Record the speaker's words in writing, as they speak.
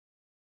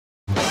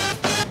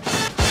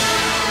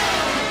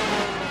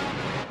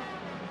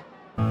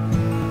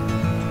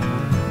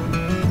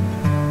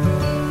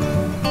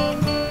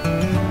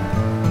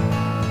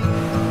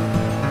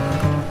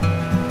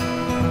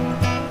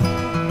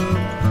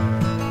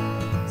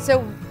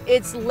So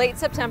it's late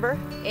September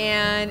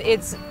and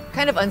it's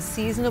kind of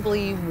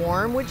unseasonably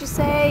warm, would you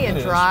say,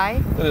 and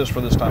dry? It is for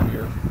this time of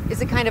year.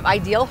 Is it kind of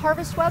ideal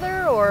harvest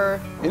weather,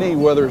 or? Any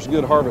weather is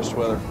good harvest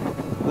weather.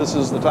 This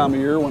is the time of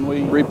year when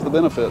we reap the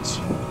benefits.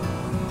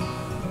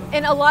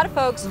 And a lot of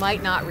folks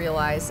might not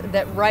realize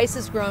that rice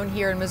is grown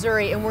here in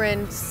Missouri, and we're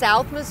in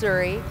South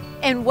Missouri.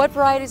 And what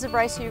varieties of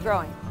rice are you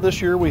growing?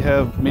 This year we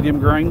have medium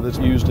grain that's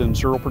used in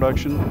cereal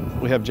production.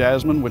 We have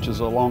jasmine, which is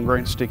a long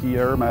grain, sticky,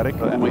 aromatic,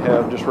 and we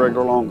have just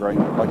regular long grain,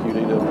 like you'd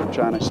eat in a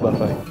Chinese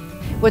buffet.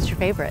 What's your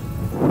favorite?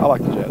 I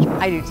like the jasmine.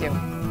 I do too.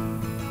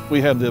 We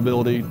have the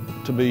ability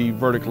to be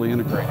vertically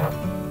integrated.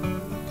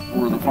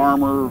 We're the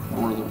farmer,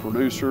 we're the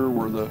producer,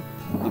 we're the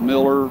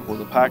miller, we're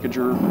the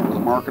packager, we're the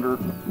marketer.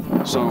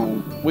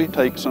 So we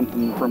take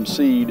something from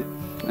seed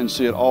and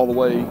see it all the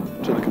way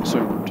to the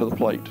consumer, to the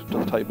plate, to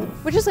the table.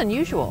 Which is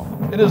unusual.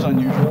 It is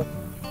unusual.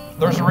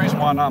 There's a reason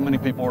why not many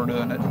people are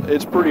doing it.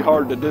 It's pretty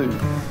hard to do.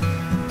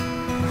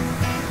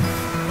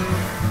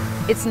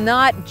 It's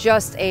not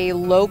just a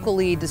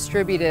locally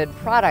distributed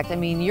product. I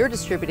mean, you're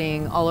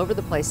distributing all over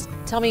the place.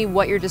 Tell me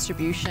what your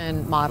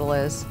distribution model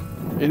is.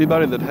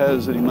 Anybody that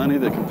has any money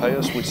that can pay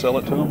us, we sell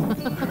it to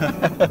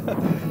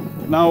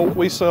them. No,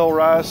 we sell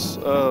rice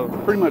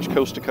pretty much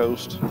coast to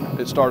coast.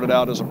 It started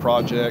out as a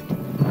project,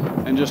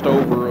 and just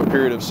over a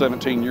period of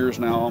 17 years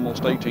now,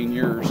 almost 18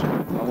 years,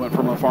 I went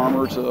from a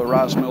farmer to a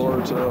rice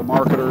miller to a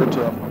marketer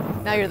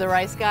to... Now you're the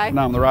rice guy?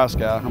 Now I'm the rice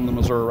guy. I'm the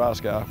Missouri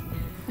rice guy.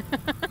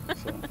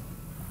 So.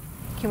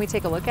 Can we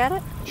take a look at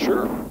it?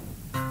 Sure.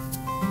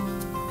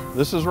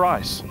 This is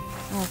rice.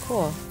 Oh,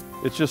 cool.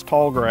 It's just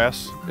tall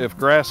grass. If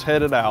grass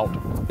headed out,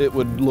 it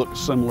would look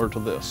similar to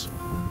this.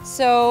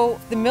 So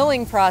the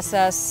milling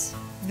process,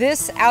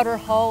 this outer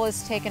hull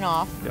is taken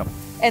off. Yep.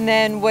 And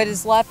then what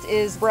is left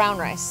is brown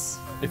rice.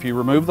 If you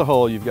remove the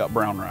hull, you've got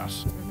brown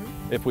rice.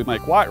 If we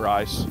make white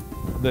rice,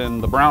 then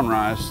the brown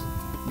rice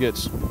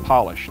gets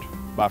polished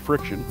by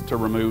friction to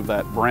remove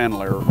that bran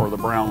layer or the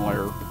brown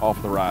layer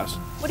off the rice.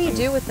 What do you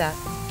do with that?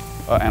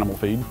 Animal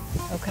feed.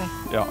 Okay.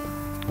 Yeah.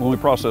 When we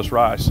process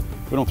rice,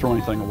 we don't throw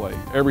anything away.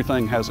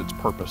 Everything has its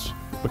purpose.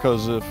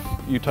 Because if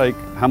you take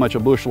how much a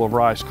bushel of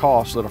rice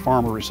costs that a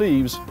farmer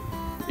receives,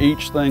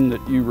 each thing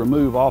that you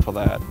remove off of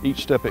that,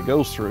 each step it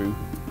goes through,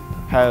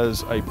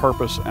 has a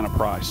purpose and a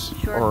price,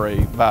 sure, or a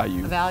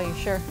value. A value,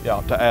 sure.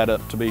 Yeah, to add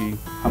up to be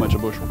how much a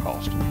bushel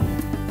costs.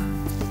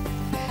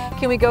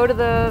 Can we go to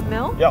the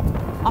mill? Yep.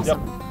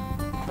 Awesome.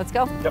 Yep. Let's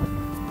go. Yep.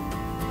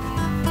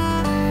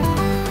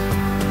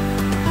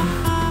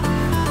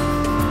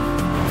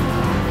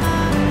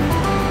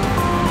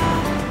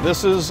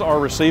 This is our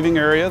receiving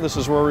area. This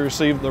is where we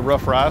receive the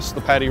rough rice,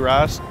 the paddy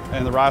rice,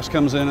 and the rice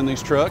comes in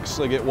these trucks.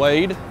 They get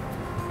weighed,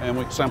 and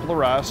we sample the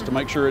rice to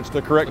make sure it's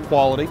the correct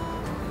quality.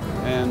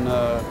 And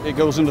it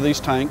goes into these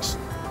tanks.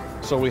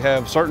 So we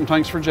have certain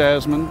tanks for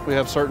jasmine, we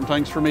have certain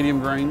tanks for medium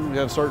grain, we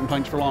have certain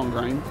tanks for long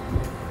grain.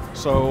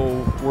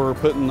 So we're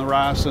putting the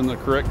rice in the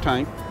correct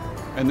tank,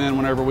 and then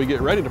whenever we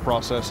get ready to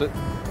process it,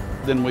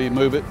 then we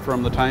move it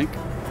from the tank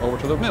over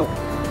to the mill.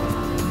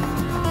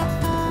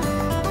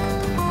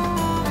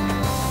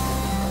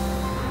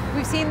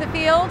 We've seen the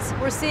fields,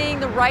 we're seeing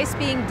the rice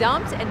being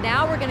dumped, and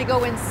now we're gonna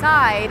go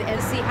inside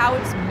and see how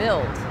it's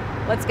milled.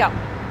 Let's go.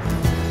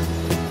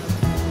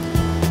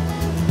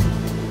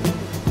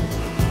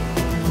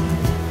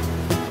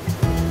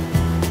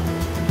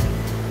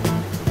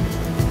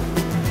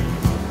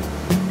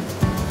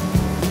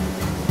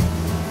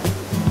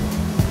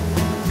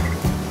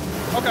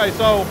 Okay,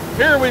 so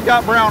here we've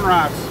got brown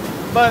rice,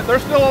 but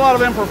there's still a lot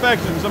of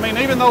imperfections. I mean,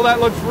 even though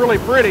that looks really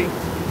pretty,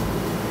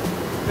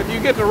 if you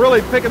get to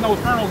really picking those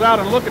kernels out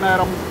and looking at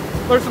them,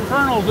 there's some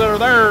kernels that are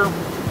there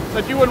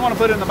that you wouldn't want to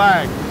put in the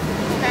bag.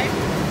 Okay.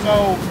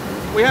 So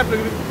we have to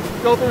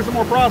go through some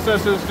more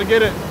processes to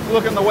get it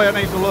looking the way it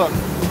needs to look.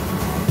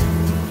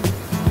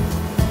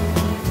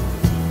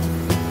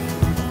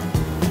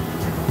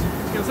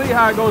 You can see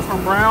how it goes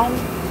from brown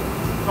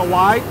to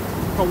white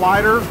to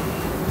whiter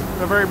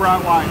to very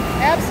bright white.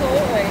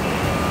 Absolutely.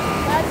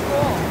 That's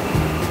cool.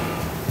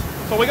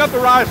 So we got the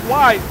rice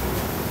white,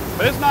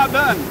 but it's not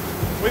done.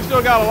 We've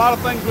still got a lot of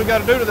things we've got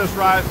to do to this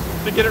rice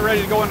to get it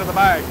ready to go into the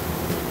bag.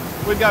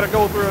 We've got to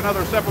go through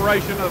another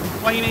separation of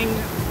cleaning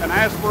and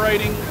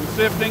aspirating and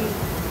sifting,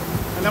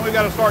 and then we've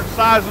got to start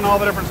sizing all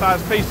the different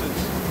size pieces.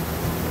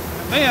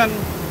 And then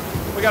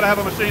we got to have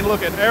a machine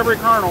look at every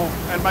kernel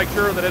and make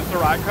sure that it's the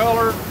right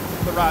color,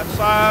 the right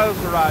size,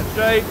 the right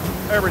shape,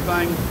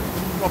 everything,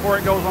 before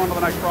it goes on to the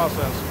next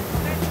process.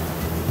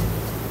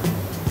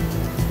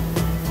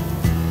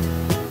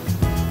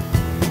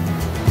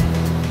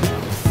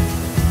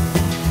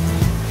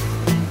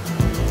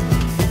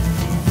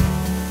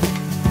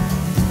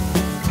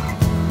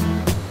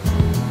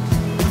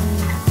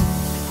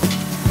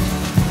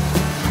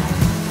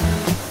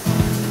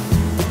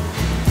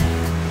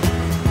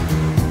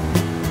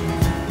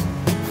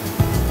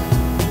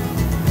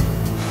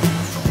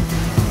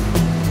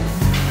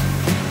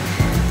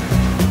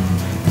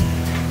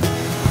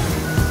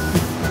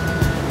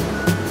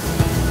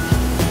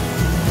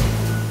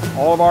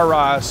 All of our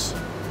rice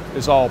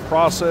is all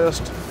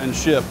processed and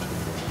shipped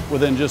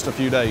within just a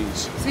few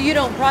days. So you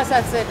don't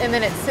process it and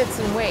then it sits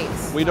and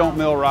waits? We don't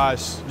mill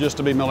rice just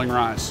to be milling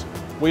rice.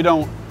 We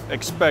don't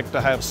expect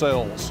to have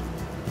sales.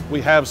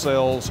 We have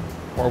sales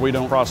or we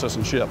don't process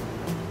and ship.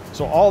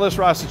 So all this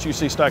rice that you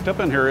see stacked up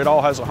in here, it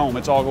all has a home.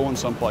 It's all going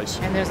someplace.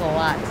 And there's a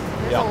lot.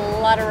 There's Yeah.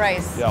 a lot of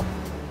rice. Yeah.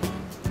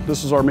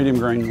 This is our medium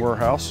grain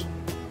warehouse.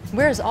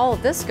 Where's all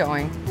of this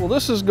going? Well,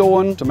 this is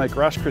going to make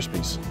Rice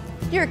Krispies.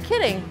 You're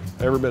kidding.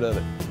 Every bit of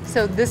it.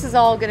 So this is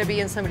all going to be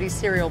in somebody's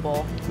cereal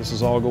bowl. This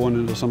is all going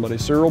into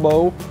somebody's cereal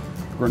bowl,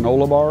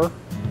 granola bar,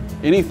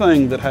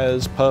 anything that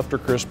has puffed or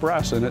crisp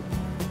rice in it.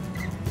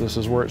 This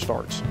is where it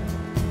starts.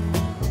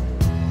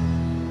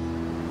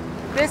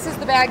 This is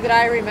the bag that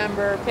I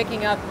remember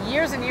picking up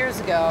years and years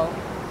ago.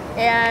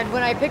 And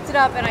when I picked it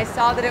up and I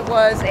saw that it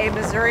was a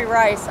Missouri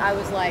rice, I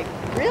was like,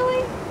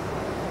 really?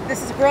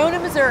 This is grown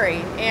in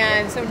Missouri.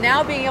 And so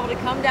now being able to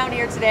come down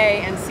here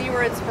today and see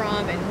where it's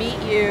from and meet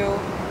you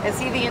and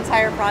see the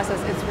entire process,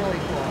 it's really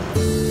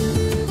cool.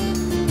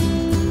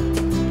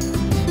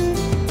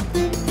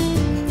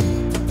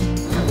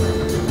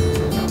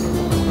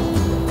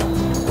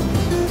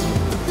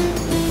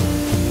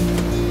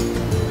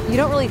 You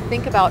don't really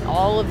think about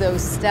all of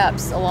those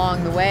steps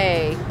along the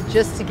way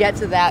just to get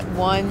to that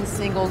one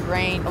single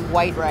grain of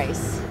white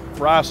rice.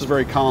 Rice is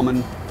very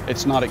common.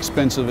 It's not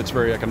expensive, it's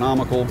very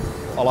economical.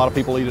 A lot of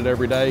people eat it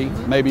every day,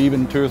 maybe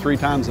even 2 or 3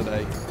 times a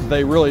day.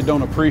 They really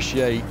don't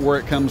appreciate where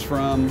it comes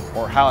from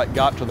or how it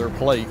got to their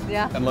plate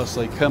unless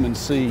they come and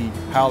see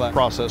how that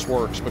process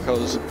works,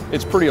 because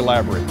it's pretty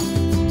elaborate.